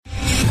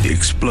The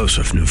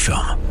explosive new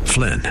film,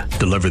 Flynn,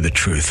 Deliver the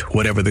Truth,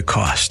 Whatever the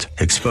Cost,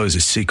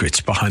 exposes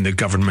secrets behind the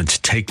government's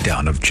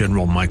takedown of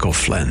General Michael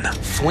Flynn.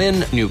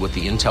 Flynn knew what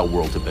the intel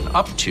world had been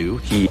up to.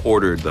 He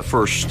ordered the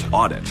first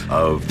audit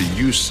of the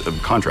use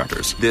of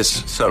contractors.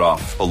 This set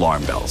off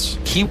alarm bells.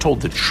 He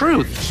told the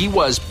truth. He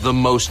was the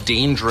most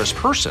dangerous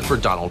person for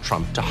Donald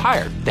Trump to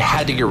hire. They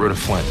had to get rid of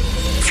Flynn.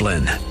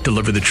 Flynn,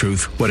 Deliver the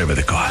Truth, Whatever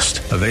the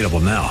Cost. Available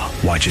now.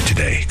 Watch it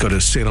today. Go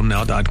to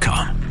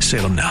salemnow.com.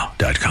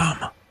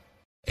 salemnow.com.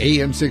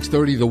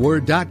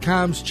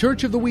 AM630TheWord.com's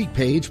Church of the Week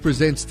page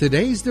presents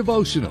today's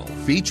devotional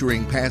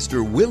featuring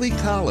Pastor Willie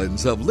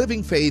Collins of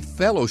Living Faith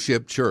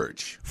Fellowship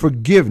Church.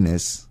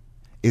 Forgiveness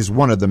is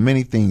one of the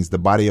many things the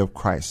body of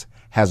Christ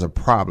has a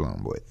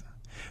problem with.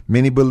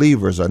 Many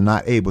believers are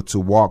not able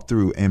to walk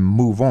through and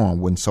move on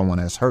when someone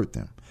has hurt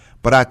them.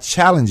 But I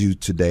challenge you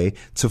today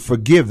to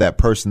forgive that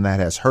person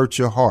that has hurt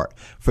your heart.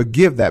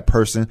 Forgive that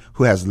person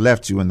who has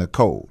left you in the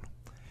cold.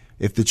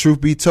 If the truth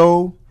be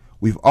told,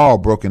 we've all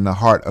broken the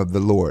heart of the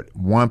Lord,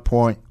 one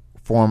point,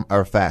 form,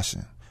 or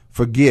fashion.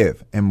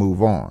 Forgive and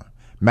move on.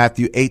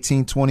 Matthew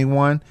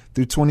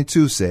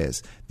 18:21-22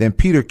 says, Then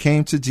Peter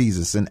came to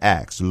Jesus and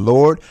asked,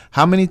 Lord,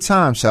 how many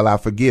times shall I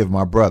forgive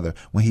my brother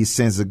when he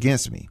sins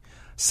against me?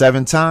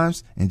 7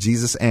 times? And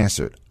Jesus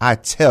answered, I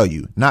tell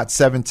you, not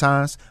 7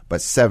 times,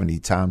 but 70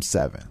 times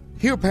 7.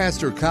 Hear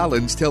Pastor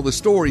Collins tell the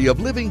story of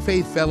Living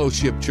Faith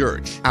Fellowship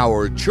Church,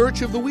 our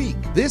Church of the Week,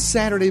 this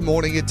Saturday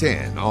morning at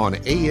 10 on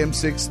AM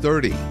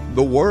 630,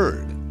 The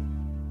Word.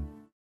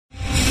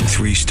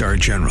 3-star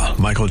General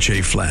Michael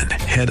J. Flynn,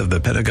 head of the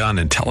Pentagon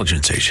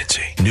Intelligence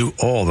Agency, knew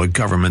all the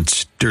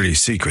government's dirty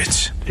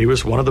secrets. He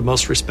was one of the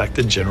most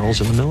respected generals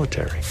in the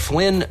military.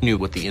 Flynn knew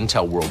what the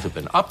intel world had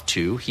been up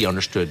to. He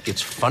understood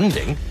its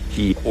funding.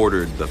 He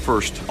ordered the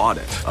first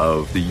audit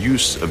of the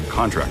use of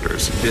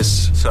contractors.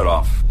 This set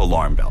off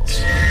alarm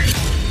bells.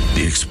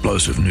 The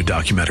explosive new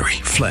documentary,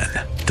 Flynn,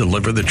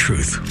 Deliver the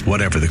Truth,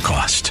 Whatever the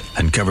Cost,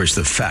 uncovers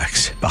the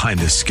facts behind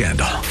this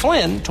scandal.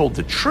 Flynn told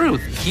the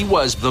truth. He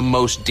was the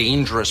most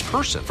dangerous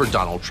person for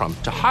Donald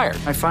Trump to hire.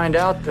 I find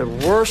out the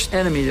worst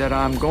enemy that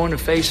I'm going to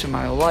face in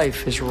my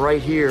life is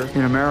right here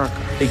in America.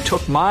 They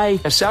took my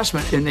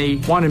assessment and they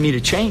wanted me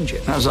to change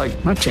it. And I was like,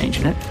 I'm not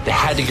changing it. They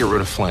had to get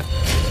rid of Flynn.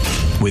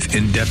 With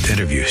in-depth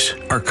interviews,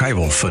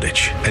 archival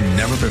footage, and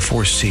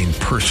never-before-seen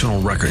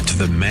personal records of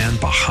the man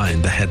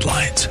behind the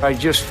headlines. I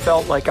just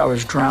felt like I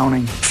was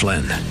drowning.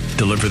 Flynn,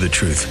 Deliver the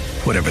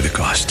Truth, Whatever the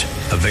Cost.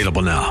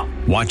 Available now.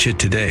 Watch it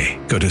today.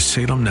 Go to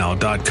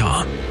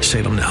salemnow.com.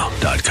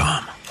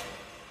 salemnow.com.